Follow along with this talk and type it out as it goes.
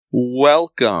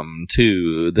Welcome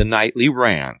to the Nightly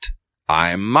Rant.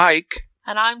 I'm Mike.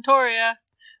 And I'm Torya.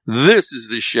 This is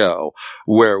the show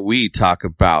where we talk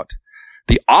about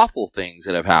the awful things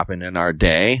that have happened in our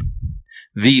day,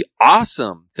 the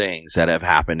awesome things that have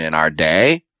happened in our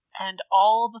day, and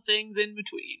all the things in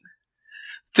between.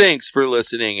 Thanks for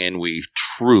listening, and we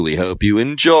truly hope you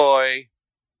enjoy.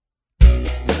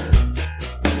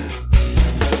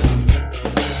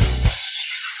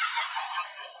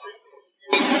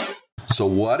 So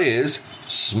what is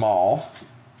small,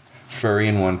 furry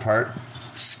in one part,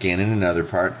 skin in another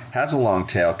part, has a long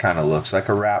tail, kind of looks like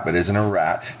a rat but isn't a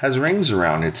rat, has rings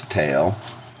around its tail,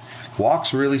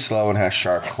 walks really slow and has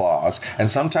sharp claws,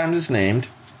 and sometimes is named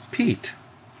Pete?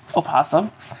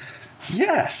 Opossum.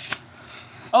 Yes.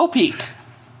 O-Pete.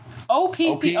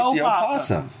 O-Pete the opossum.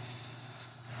 opossum.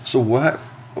 So what?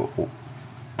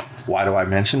 Why do I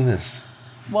mention this?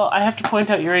 Well, I have to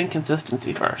point out your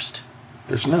inconsistency first.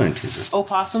 There's no inconsistency.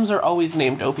 Opossums are always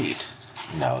named O-Pete.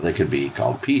 No, they could be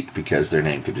called Pete because their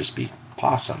name could just be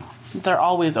Possum. They're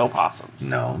always opossums.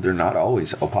 No, they're not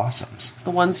always opossums.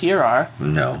 The ones here are.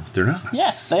 No, they're not.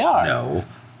 Yes, they are. No,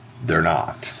 they're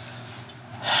not.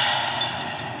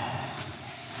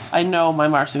 I know my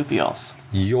marsupials.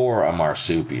 You're a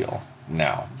marsupial.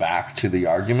 Now, back to the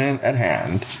argument at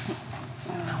hand.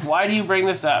 Why do you bring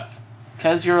this up?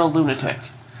 Because you're a lunatic.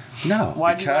 No,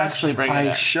 why do you actually bring it up?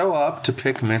 I show up to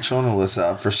pick Mitchell and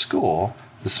Alyssa up for school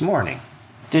this morning.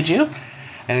 Did you?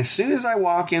 And as soon as I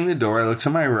walk in the door, I look to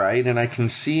my right, and I can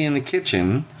see in the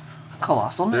kitchen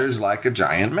colossal mess. There's like a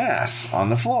giant mess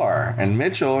on the floor. And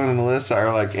Mitchell and Alyssa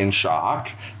are like in shock.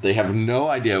 They have no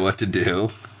idea what to do.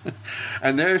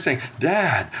 And they're saying,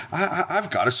 Dad,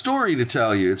 I've got a story to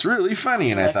tell you. It's really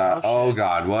funny. And I thought, oh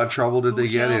God, what trouble did they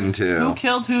get into? Who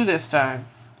killed who this time?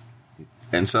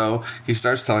 And so he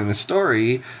starts telling the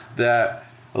story that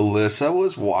Alyssa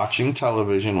was watching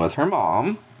television with her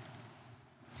mom.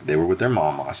 They were with their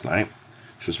mom last night.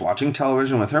 She was watching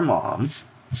television with her mom.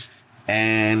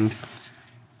 And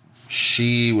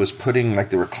she was putting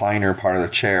like the recliner part of the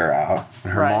chair out.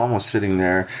 Her mom was sitting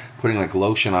there putting like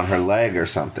lotion on her leg or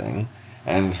something.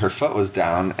 And her foot was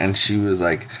down. And she was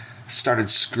like, started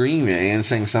screaming and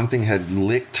saying something had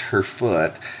licked her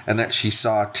foot. And that she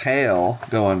saw a tail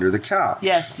go under the couch.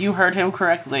 Yes, you heard him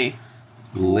correctly.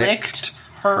 Licked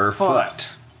her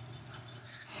foot.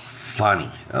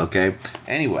 Funny, okay?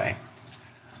 Anyway.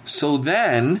 So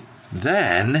then...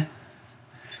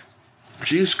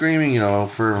 she was screaming,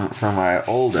 for my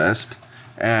oldest,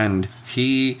 and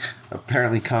he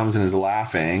apparently comes and is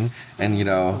laughing, and,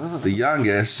 the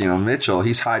youngest, Mitchell,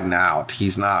 he's hiding out.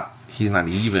 He's not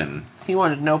even. He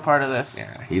wanted no part of this.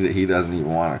 Yeah, he doesn't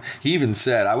even want to. He even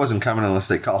said, I wasn't coming unless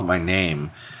they called my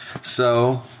name.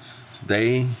 So,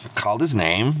 they called his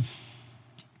name.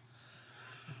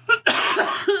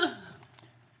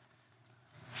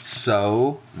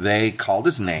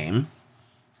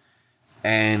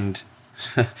 And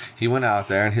he went out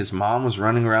there, and his mom was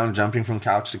running around, jumping from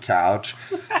couch to couch,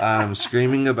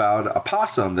 screaming about a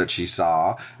possum that she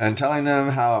saw, and telling them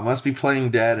how it must be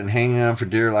playing dead and hanging on for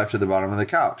dear life to the bottom of the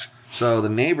couch. So the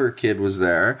neighbor kid was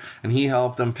there, and he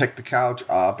helped them pick the couch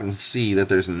up and see that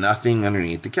there's nothing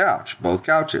underneath the couch, both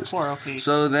couches. Poor O-Pete.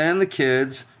 So then the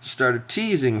kids started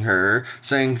teasing her,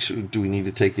 saying, do we need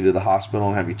to take you to the hospital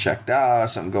and have you checked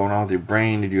out? Something going on with your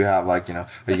brain? Did you have, are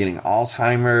you getting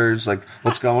Alzheimer's?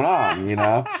 What's going on,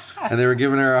 And they were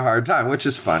giving her a hard time, which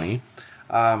is funny.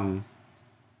 Then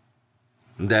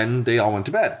they all went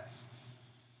to bed.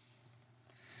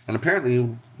 And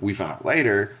apparently, we found out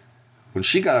later, when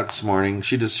she got up this morning,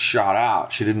 she just shot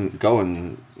out. She didn't go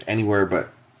anywhere but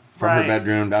from her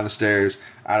bedroom, down the stairs,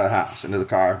 out of the house, into the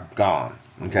car, gone.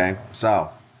 Okay? So,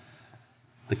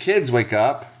 the kids wake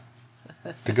up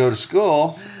to go to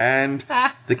school, and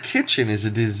the kitchen is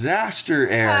a disaster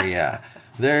area.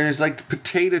 There's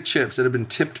potato chips that have been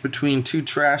tipped between two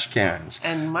trash cans.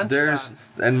 And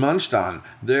munched on.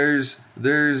 There's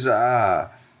a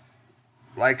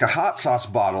hot sauce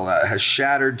bottle that has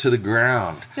shattered to the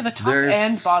ground. Yeah, the top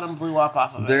and bottom blew up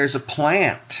off of it. There's a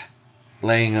plant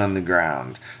laying on the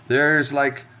ground. There's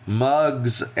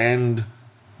mugs and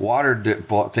water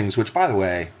things, which, by the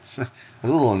way, I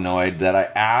was a little annoyed that I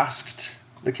asked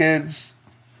the kids,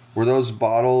 were those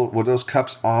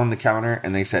cups on the counter?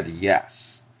 And they said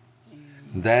yes.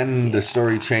 Then the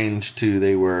story changed to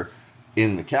they were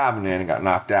in the cabinet and got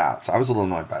knocked out. So I was a little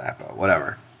annoyed by that, but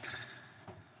whatever.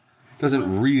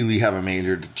 Doesn't really have a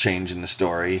major change in the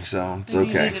story, so it's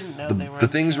okay. The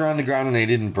things were on the ground and they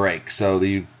didn't break, so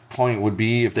the point would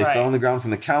be if they fell on the ground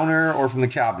from the counter or from the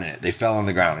cabinet. They fell on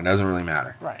the ground. It doesn't really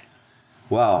matter. Right.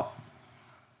 Well,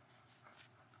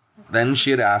 then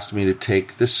she had asked me to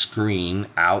take the screen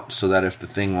out so that if the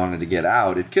thing wanted to get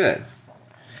out, it could.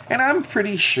 And I'm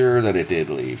pretty sure that it did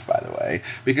leave, by the way,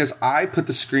 because I put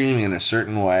the screen in a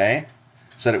certain way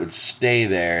so that it would stay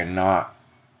there and not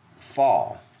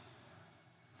fall.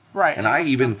 Right. And I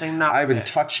even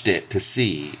touched it to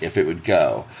see if it would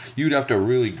go. You'd have to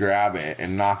really grab it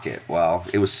and knock it. Well,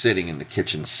 it was sitting in the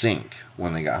kitchen sink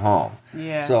when they got home.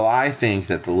 Yeah. So I think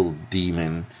that the little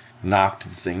demon knocked the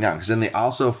thing down. Because then they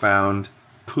also found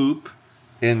poop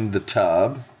in the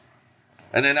tub.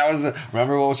 And then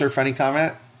remember what was her funny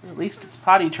comment? At least it's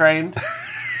potty trained.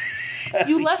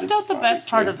 You left out the best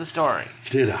part of the story.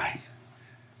 Did I?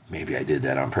 Maybe I did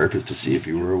that on purpose to see if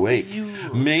you were awake.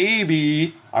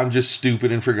 Maybe I'm just stupid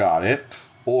and forgot it.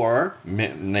 Or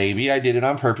maybe I did it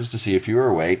on purpose to see if you were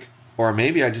awake. Or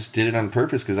maybe I just did it on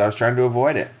purpose because I was trying to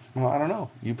avoid it. Well, I don't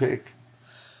know. You pick.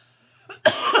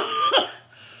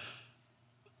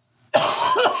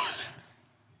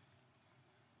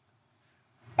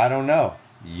 I don't know.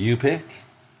 You pick.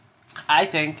 I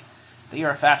think that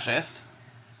you're a fascist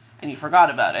and you forgot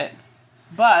about it.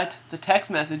 But the text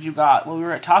message you got when we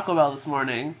were at Taco Bell this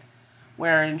morning,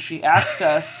 wherein she asked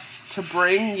us to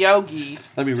bring Yogi.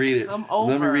 Let me read it. Come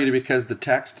over. Let me read it because the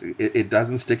text, it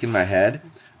doesn't stick in my head,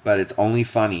 but it's only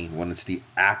funny when it's the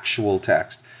actual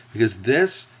text. Because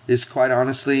this is quite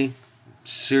honestly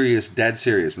serious, dead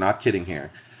serious, not kidding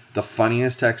here. The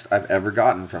funniest text I've ever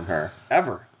gotten from her.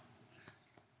 Ever.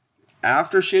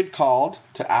 After she had called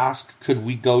to ask, could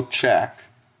we go check?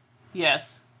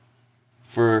 Yes.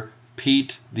 For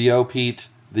Pete, the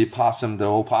opossum, the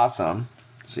opossum.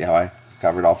 See how I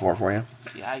covered all four for you?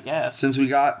 Yeah, I guess. Since we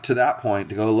got to that point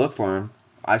to go look for him,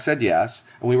 I said yes,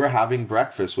 and we were having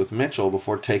breakfast with Mitchell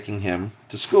before taking him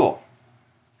to school.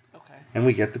 Okay. And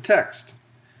we get the text.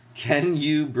 Can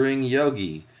you bring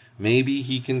Yogi? Maybe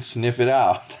he can sniff it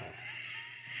out.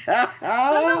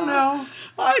 I don't know.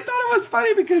 I thought it was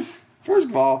funny because, first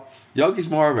of all, Yogi's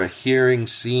more of a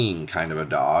hearing-seeing kind of a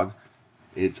dog.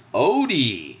 It's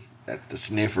Odie. That's the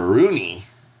snifferoonie.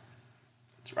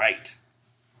 That's right.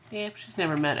 Yeah, she's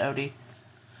never met Odie.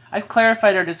 I've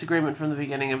clarified our disagreement from the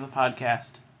beginning of the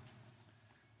podcast.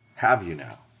 Have you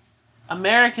now?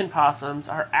 American possums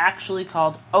are actually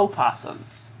called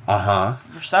opossums. Uh-huh.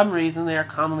 For some reason, they are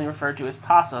commonly referred to as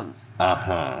possums.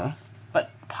 Uh-huh.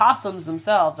 But possums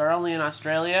themselves are only in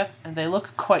Australia, and they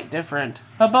look quite different.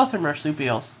 But both are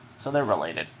marsupials, so they're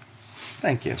related.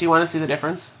 Thank you. Do you want to see the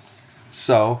difference?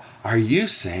 So, are you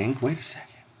saying... Wait a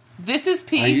second. This is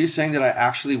Pete. Are you saying that I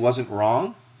actually wasn't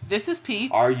wrong? This is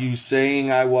Pete. Are you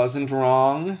saying I wasn't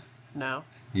wrong? No.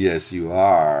 Yes, you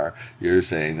are. You're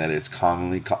saying that it's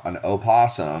commonly... an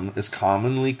opossum is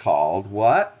commonly called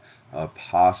what? A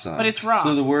possum. But it's wrong.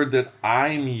 So the word that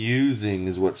I'm using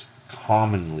is what's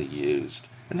commonly used.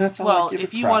 And that's all I give a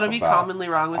if you crap want to be about. commonly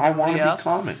wrong with I everybody want to else, be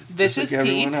common. This just is like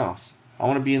Pete. everyone else. I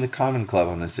want to be in the common club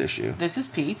on this issue. This is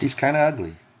Pete. He's kind of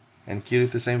ugly and cute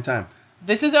at the same time.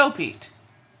 This is O-Pete.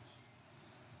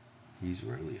 He's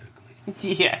really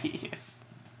ugly. Yeah, he is.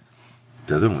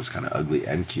 The other one was kind of ugly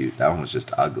and cute. That one was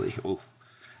just ugly. Oof.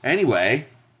 Anyway,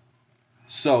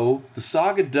 so the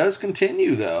saga does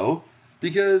continue, though,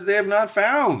 because they have not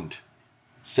found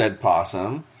said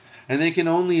possum, and they can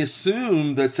only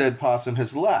assume that said possum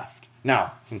has left.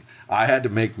 Now, I had to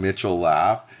make Mitchell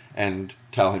laugh and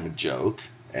tell him a joke,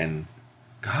 and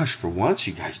gosh, for once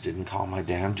you guys didn't call my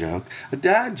damn joke a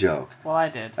dad joke. Well, I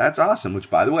did. That's awesome, which,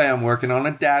 by the way, I'm working on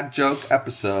a dad joke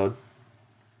episode.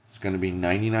 It's going to be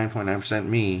 99.9%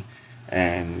 me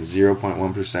and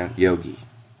 0.1% Yogi.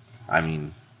 I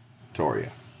mean, Torya.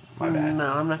 My bad. No,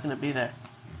 I'm not going to be there.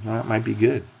 That might be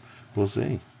good. We'll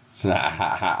see. Then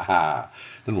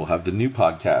we'll have the new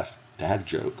podcast, Dad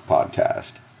Joke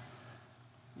Podcast.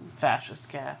 Fascist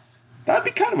cast. That'd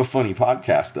be kind of a funny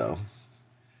podcast, though.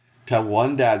 Tell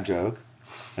one dad joke,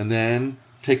 and then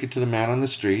take it to the man on the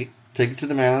street. Take it to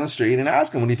the man on the street and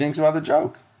ask him what he thinks about the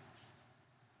joke.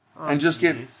 Oh, and just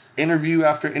get interview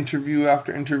after interview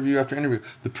after interview after interview.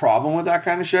 The problem with that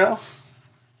kind of show,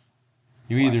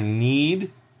 you either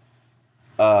need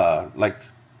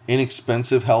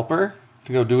inexpensive helper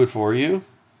to go do it for you,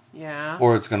 yeah,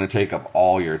 or it's going to take up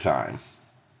all your time.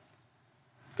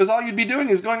 Because all you'd be doing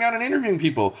is going out and interviewing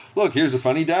people. Look, here's a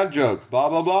funny dad joke. Blah,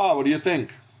 blah, blah. What do you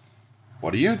think?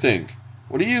 What do you think?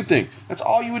 What do you think? That's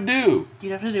all you would do.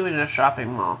 You'd have to do it in a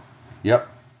shopping mall. Yep.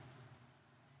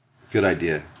 Good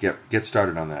idea. Get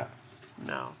started on that.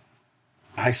 No.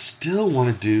 I still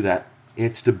want to do that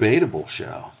It's Debatable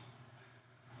show,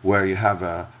 where you have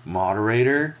a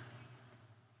moderator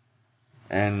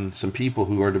and some people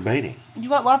who are debating. You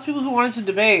got lots of people who wanted to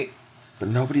debate. But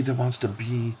nobody that wants to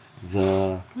be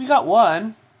the... We got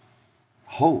one.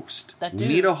 host. That We dude.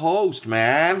 need a host, The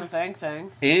man.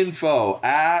 thing. Info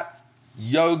at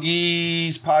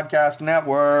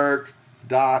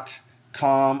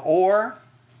yogispodcastnetwork.com or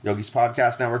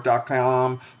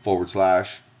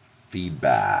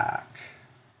yogispodcastnetwork.com/feedback.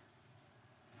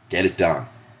 Get it done.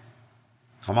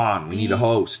 Come on, we need a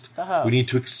host. The host. We need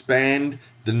to expand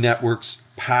the network's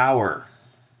power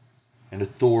and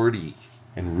authority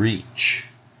and reach.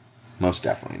 Most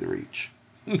definitely the reach.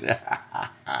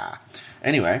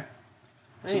 Anyway,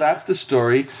 so that's the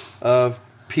story of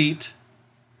Pete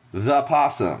the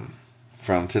Possum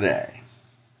from today.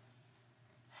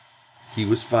 He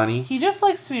was funny. He just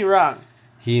likes to be wrong.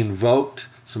 He invoked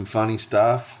some funny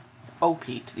stuff. Oh,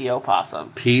 Pete, the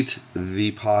opossum. Pete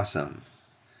the Possum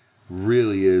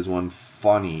really is one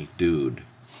funny dude.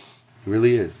 He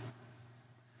really is.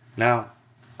 Now,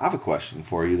 I have a question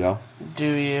for you, though. Do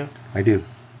you? I do.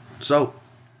 So,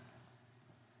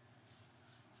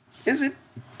 is it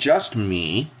just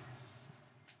me?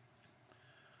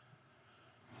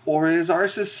 Or is our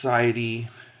society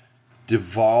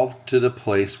devolved to the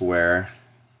place where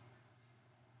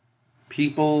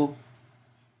people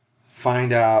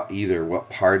find out either what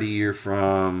party you're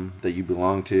from, that you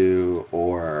belong to,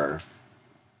 or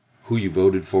who you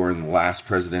voted for in the last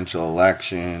presidential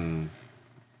election,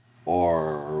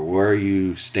 or where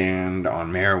you stand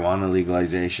on marijuana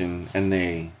legalization, and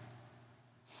they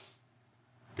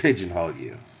pigeonhole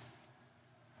you?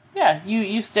 Yeah,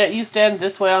 you stand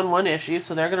this way on one issue,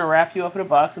 so they're going to wrap you up in a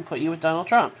box and put you with Donald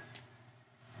Trump.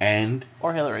 And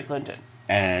Or Hillary Clinton.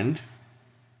 And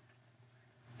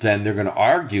then they're going to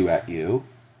argue at you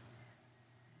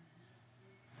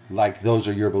like those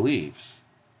are your beliefs.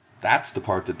 That's the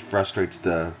part that frustrates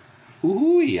the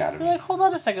hoo-hooey out of You're me. like, hold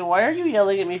on a second, why are you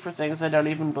yelling at me for things I don't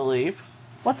even believe?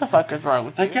 What the fuck is wrong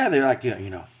with Like, you? yeah, they're like,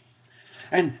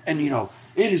 and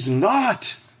it is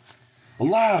not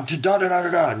allowed to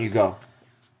da-da-da-da-da. And you go,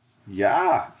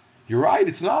 yeah, you're right,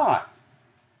 it's not.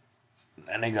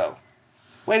 And they go,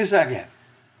 wait a second,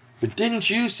 but didn't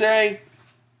you say...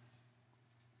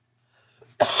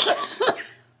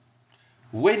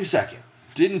 Wait a second.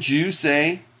 Didn't you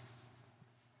say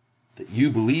that you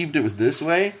believed it was this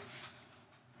way?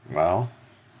 Well,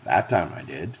 that time I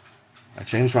did. I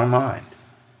changed my mind.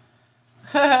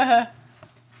 I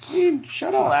mean, shut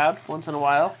It's up. allowed once in a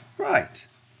while. Right.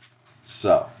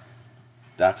 So,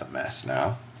 that's a mess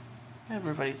now.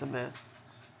 Everybody's a mess.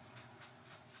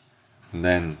 And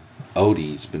then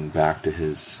Odie's been back to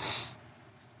his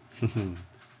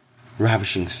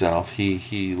ravishing self.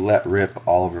 He let rip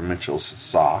Oliver Mitchell's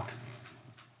sock.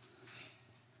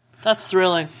 That's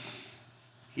thrilling.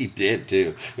 He did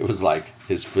too. It was like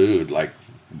his food, like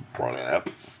brought it up.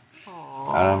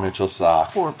 Oliver Mitchell's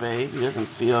sock. Poor babe, he doesn't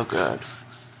feel good.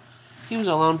 He was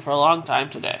alone for a long time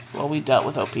today while we dealt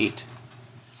with O'Pete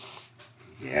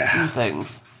Yeah. and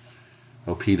things.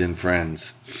 O'Pete and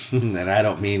friends. And I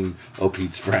don't mean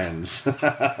O'Pete's friends.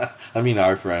 I mean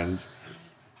our friends.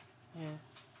 Yeah.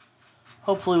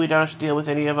 Hopefully we don't have to deal with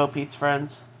any of O'Pete's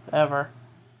friends ever.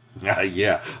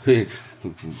 Yeah.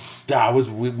 That was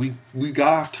we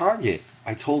got off target.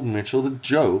 I told Mitchell the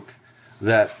joke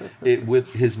that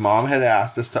his mom had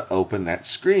asked us to open that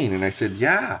screen, and I said,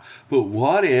 yeah, but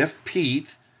what if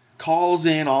Pete calls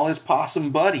in all his possum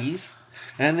buddies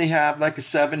and they have like a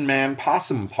 7-man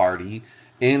possum party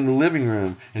in the living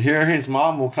room, and here his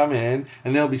mom will come in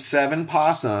and there'll be 7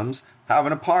 possums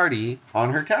having a party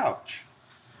on her couch.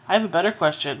 I have a better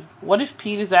question. What if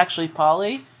Pete is actually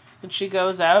Polly, and she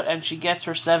goes out and she gets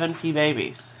her 7 pea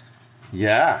babies?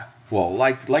 Yeah. Well,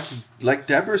 like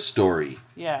Deborah's story.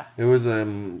 Yeah. It was a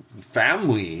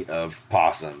family of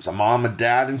possums, a mom, a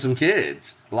dad, and some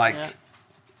kids.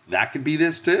 That could be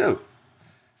this too.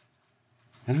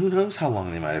 And who knows how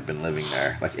long they might have been living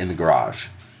there, like in the garage.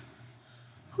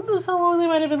 Who knows how long they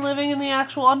might have been living in the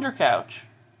actual undercouch?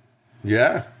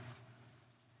 Yeah.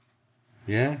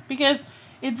 Yeah. Because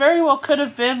it very well could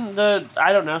have been the,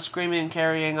 I don't know, screaming and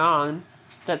carrying on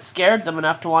that scared them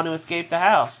enough to want to escape the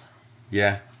house.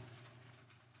 Yeah.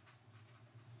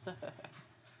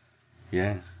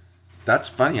 Yeah. That's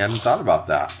funny. I hadn't thought about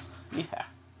that. Yeah.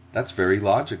 That's very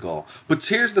logical. But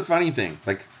here's the funny thing.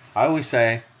 Like, I always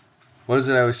say, what is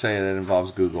it I always say that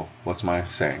involves Google? What's my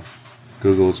saying?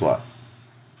 Google is what?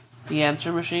 The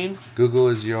answer machine? Google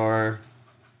is your...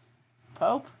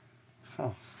 Pope?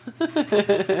 Oh.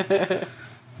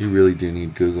 You really do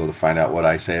need Google to find out what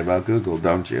I say about Google,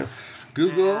 don't you?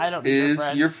 Google I don't need your is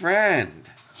friend. your friend.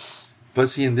 But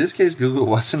see, in this case, Google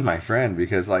wasn't my friend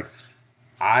because, like,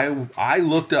 I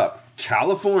looked up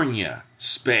California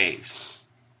space.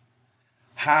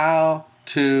 How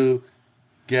to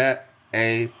get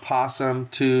a possum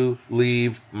to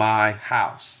leave my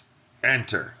house.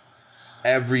 Enter.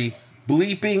 Every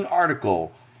bleeping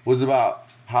article was about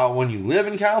how when you live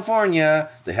in California,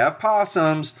 they have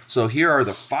possums, so here are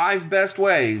the 5 best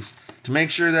ways to make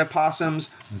sure that possums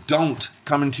don't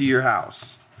come into your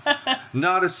house.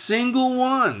 Not a single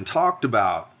one talked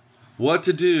about what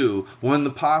to do when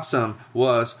the possum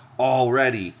was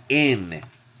already in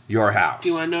your house. Do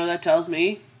you want to know what that tells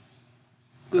me?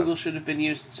 Google should have been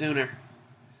used sooner.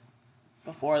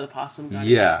 Before the possum got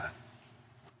in. Yeah.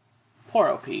 Poor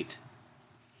O-Pete.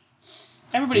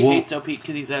 Everybody hates O-Pete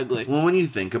because he's ugly. Well, when you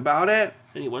think about it...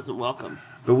 And he wasn't welcome.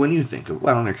 But when you think of...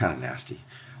 Well, they're kind of nasty.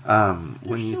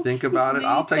 When you think about it...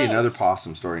 I'll tell you another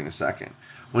possum story in a second.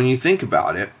 When you think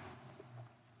about it,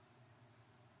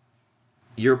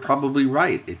 you're probably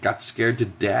right. It got scared to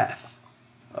death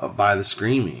by the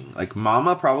screaming. Like,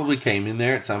 Mama probably came in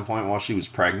there at some point while she was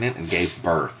pregnant and gave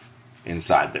birth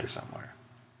inside there somewhere.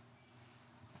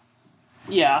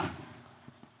 Yeah.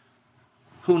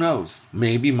 Who knows?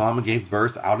 Maybe Mama gave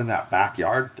birth out in that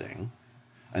backyard thing,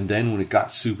 and then when it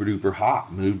got super duper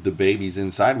hot, moved the babies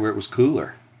inside where it was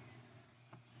cooler.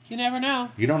 You never know.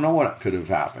 You don't know what could have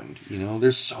happened. You know,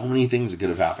 there's so many things that could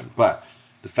have happened. But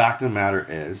the fact of the matter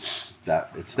is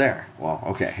that it's there. Well,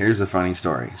 okay, here's a funny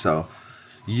story. So,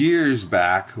 years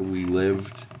back, we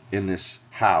lived in this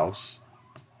house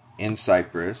in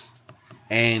Cyprus,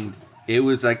 and it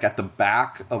was like at the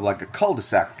back of like a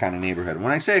cul-de-sac kind of neighborhood.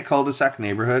 When I say a cul-de-sac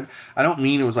neighborhood, I don't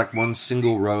mean it was like one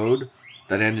single road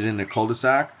that ended in a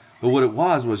cul-de-sac. But what it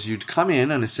was you'd come in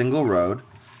on a single road,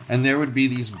 and there would be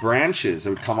these branches that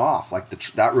would come off. Like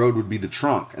that road would be the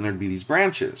trunk, and there'd be these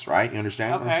branches, right? You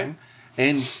understand what I'm saying?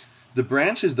 And the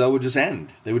branches, though, would just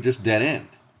end. They would just dead end.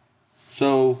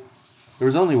 So there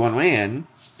was only one way in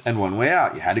and one way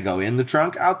out. You had to go in the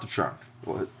trunk, out the trunk.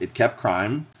 Well, it kept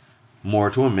crime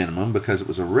more to a minimum because it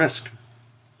was a risk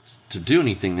to do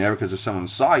anything there, because if someone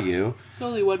saw you... It's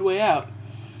only one way out.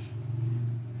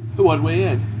 One way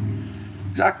in.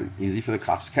 Exactly. Easy for the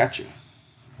cops to catch you.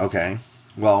 Okay.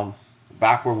 Well,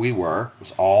 back where we were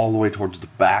was all the way towards the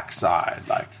back side,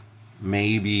 like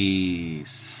maybe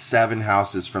 7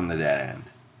 houses from the dead end.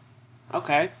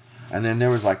 Okay. And then there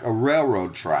was like a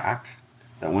railroad track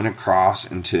that went across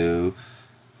into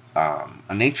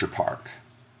a nature park.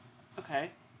 Okay.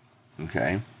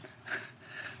 Okay.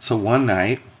 So one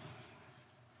night,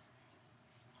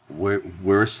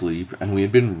 we're asleep, and we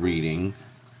had been reading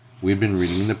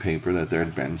in the paper that there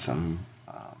had been some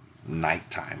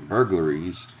nighttime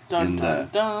burglaries in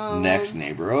the next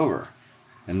neighbor over.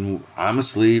 And I'm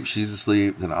asleep, she's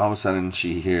asleep, then all of a sudden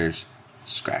she hears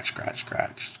scratch, scratch,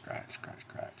 scratch, scratch, scratch,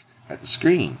 scratch at the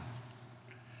screen.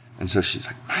 And so she's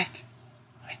like, Mike,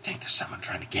 I think there's someone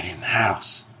trying to get in the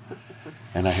house.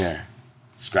 And I hear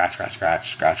scratch, scratch, scratch,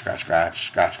 scratch, scratch, scratch,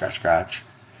 scratch, scratch, scratch.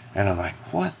 And I'm like,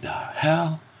 what the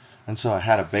hell? And so I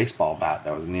had a baseball bat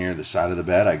that was near the side of the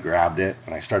bed. I grabbed it,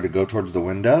 and I started to go towards the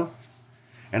window.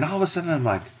 And all of a sudden, I'm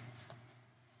like,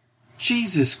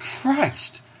 Jesus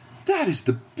Christ, that is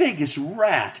the biggest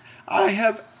rat I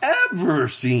have ever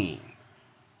seen.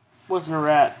 Wasn't a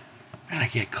rat. And I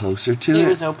get closer to it. It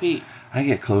was O-Pete. I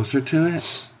get closer to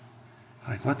it.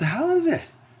 I'm like, what the hell is it?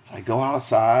 So I go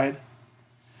outside,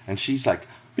 and she's like,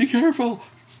 be careful,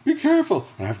 be careful.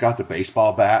 And I've got the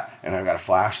baseball bat, and I've got a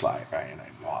flashlight, right? And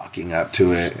I'm walking up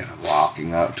to it, and I'm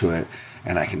walking up to it,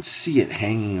 and I can see it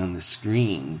hanging on the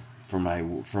screen from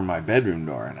my bedroom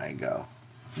door, and I go,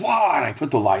 what? And I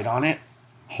put the light on it.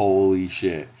 Holy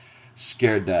shit.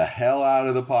 Scared the hell out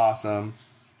of the possum,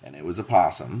 and it was a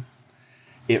possum.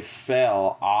 It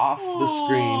fell off the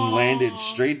screen, landed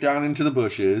straight down into the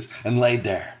bushes, and laid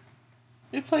there.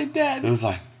 It played dead. It was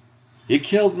like, you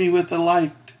killed me with the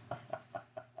light.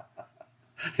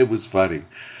 It was funny.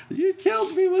 You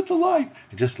killed me with the light.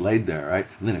 It just laid there, right?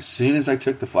 And then as soon as I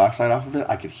took the flashlight off of it,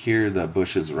 I could hear the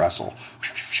bushes rustle.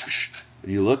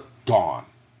 And you look, gone.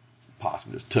 The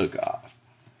possum just took off.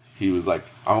 He was like,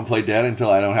 I'm going to play dead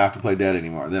until I don't have to play dead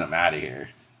anymore. Then I'm out of here.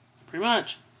 Pretty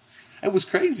much. It was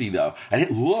crazy, though. And it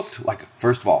looked like,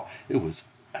 first of all, it was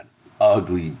an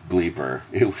ugly bleeper.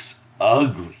 It was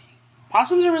ugly.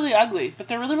 Possums are really ugly, but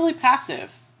they're really, really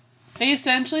passive. They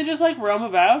essentially just, like, roam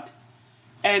about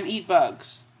and eat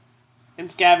bugs. And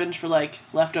scavenge for, like,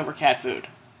 leftover cat food.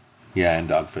 Yeah, and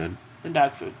dog food. And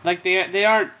dog food. Like, they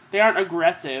aren't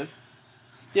aggressive.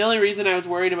 The only reason I was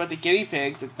worried about the guinea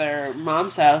pigs at their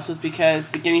mom's house was because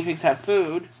the guinea pigs have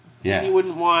food. Yeah. And you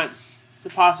wouldn't want the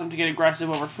possum to get aggressive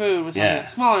over food with something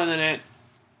that's smaller than it.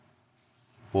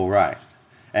 Well, right.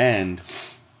 And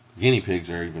guinea pigs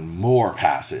are even more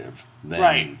passive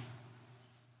than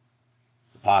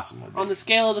the possum would be. On the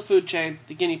scale of the food chain,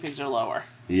 the guinea pigs are lower.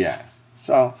 Yeah.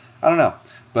 So, I don't know.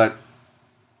 But,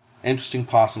 interesting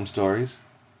possum stories.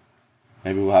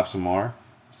 Maybe we'll have some more.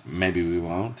 Maybe we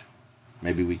won't.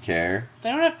 Maybe we care.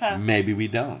 They don't have Maybe we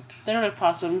don't. They don't have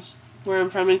possums where I'm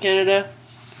from in Canada.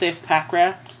 They have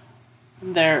packrats.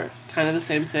 They're kind of the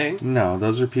same thing. No,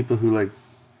 those are people who, like,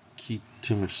 keep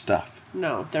too much stuff.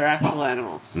 No, they're actual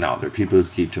animals. No, they're people who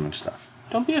keep too much stuff.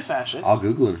 Don't be a fascist. I'll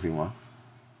Google it if you want.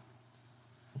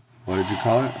 What did you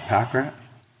call it? A pack rat?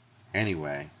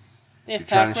 Anyway. They have You're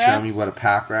trying to show packrats? me what a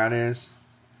pack rat is?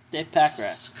 They have packrats.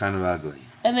 It's kind of ugly.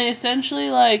 And they essentially,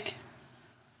 like,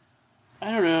 I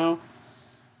don't know,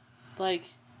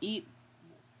 like, eat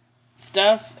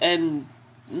stuff and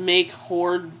make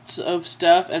hordes of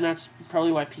stuff, and that's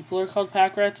probably why people are called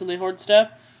packrats when they hoard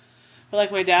stuff. But,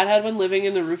 like, my dad had one living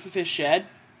in the roof of his shed.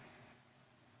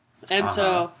 And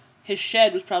so his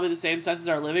shed was probably the same size as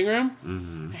our living room.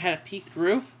 Mm-hmm. It had a peaked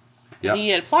roof. Yep. And he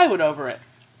had plywood over it,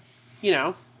 you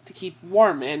know, to keep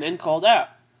warm in and cold out.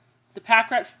 The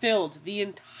pack rat filled the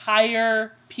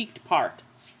entire peaked part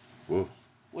Whoa.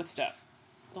 with stuff.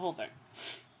 The whole thing.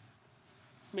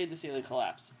 Made the ceiling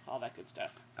collapse. All that good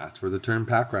stuff. That's where the term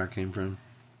pack rat came from.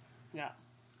 Yeah.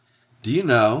 Do you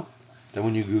know that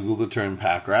when you Google the term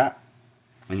pack rat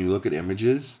and you look at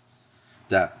images,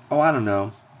 that, I don't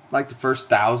know, like the first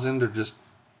 1,000 are just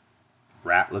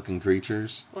rat-looking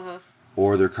creatures,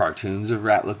 or they're cartoons of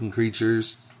rat-looking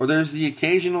creatures, or there's the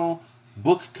occasional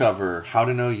book cover, How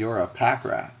to Know You're a Pack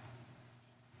Rat.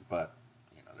 But,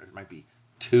 there might be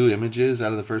 2 images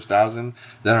out of the first 1,000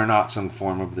 that are not some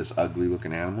form of this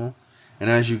ugly-looking animal. And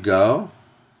as you go,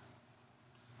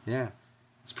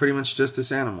 it's pretty much just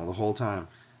this animal the whole time.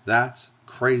 That's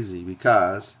crazy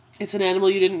because... It's an animal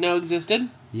you didn't know existed?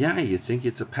 Yeah, you think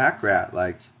it's a pack rat,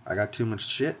 like, I got too much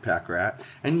shit, pack rat.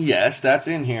 And yes, that's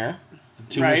in here. The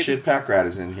too much shit pack rat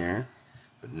is in here.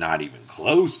 But not even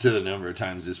close to the number of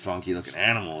times this funky looking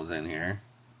animal is in here.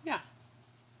 Yeah.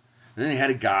 And then he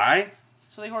had a guy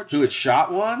So they hoard who had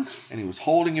shot one, and he was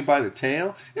holding it by the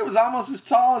tail. It was almost as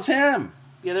tall as him.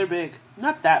 Yeah, they're big.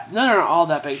 Not that. None are all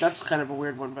that big. That's kind of a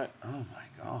weird one, but... Oh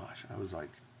my gosh. I was like,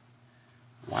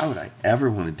 why would I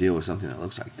ever want to deal with something that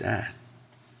looks like that?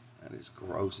 That is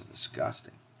gross and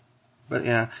disgusting. But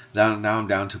yeah, now I'm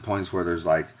down to points where there's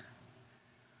like,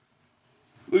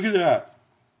 look at that.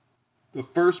 The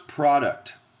first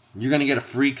product. You're going to get a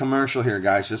free commercial here,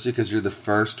 guys, just because you're the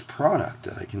first product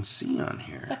that I can see on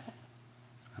here.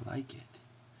 I like it.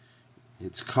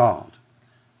 It's called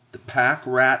the Pack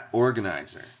Rat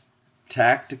Organizer.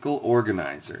 Tactical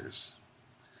Organizers.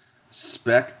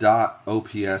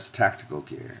 Spec.ops Tactical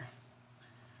Gear.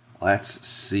 Let's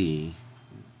see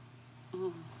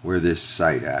where this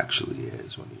site actually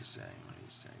is. What do you say?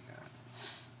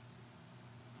 Guys?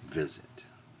 Visit.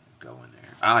 Go in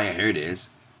there. Oh, yeah, here it is.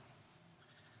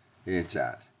 It's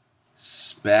at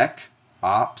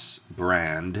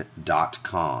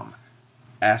specopsbrand.com.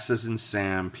 S as in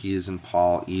Sam, P as in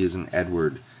Paul, E as in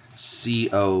Edward,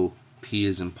 C-O-P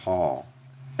as in Paul,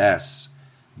 S,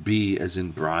 B as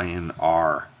in Brian,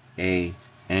 R-A-N-D.com.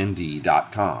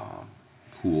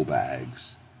 Cool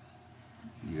bags.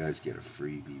 You guys get a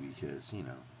freebie because,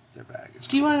 their bag is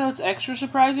Do you want to know what's extra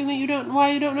surprising that why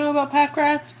you don't know about pack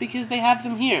rats? Because they have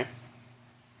them here.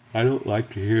 I don't like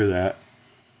to hear that.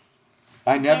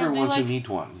 I never want to meet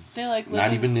one. They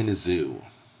not even in a zoo.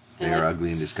 They are ugly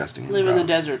and disgusting and live gross. in the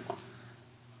desert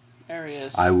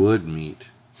areas. I would meet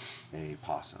a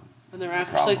possum. And they're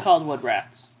actually called wood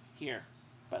rats here.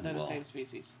 But they're the same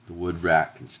species. The wood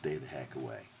rat can stay the heck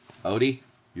away. Odie,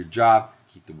 your job,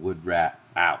 keep the wood rat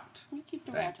out. We keep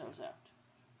the ratos out.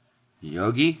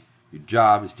 Yogi, your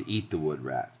job is to eat the wood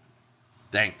rat.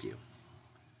 Thank you.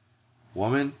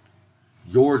 Woman,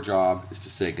 your job is to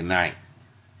say goodnight.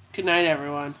 Good night,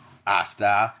 everyone.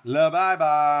 Hasta la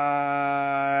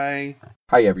bye-bye.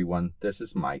 Hi, everyone. This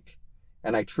is Mike,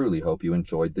 and I truly hope you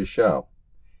enjoyed this show.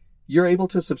 You're able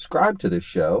to subscribe to this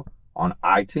show on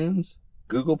iTunes,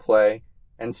 Google Play,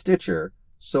 and Stitcher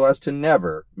so as to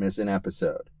never miss an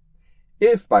episode.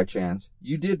 If, by chance,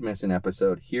 you did miss an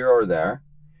episode here or there,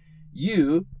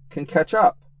 you can catch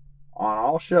up on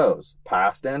all shows,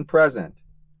 past and present,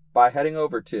 by heading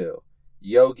over to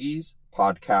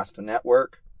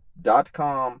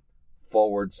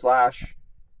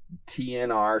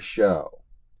yogispodcastnetwork.com/TNR show.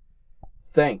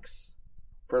 Thanks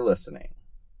for listening.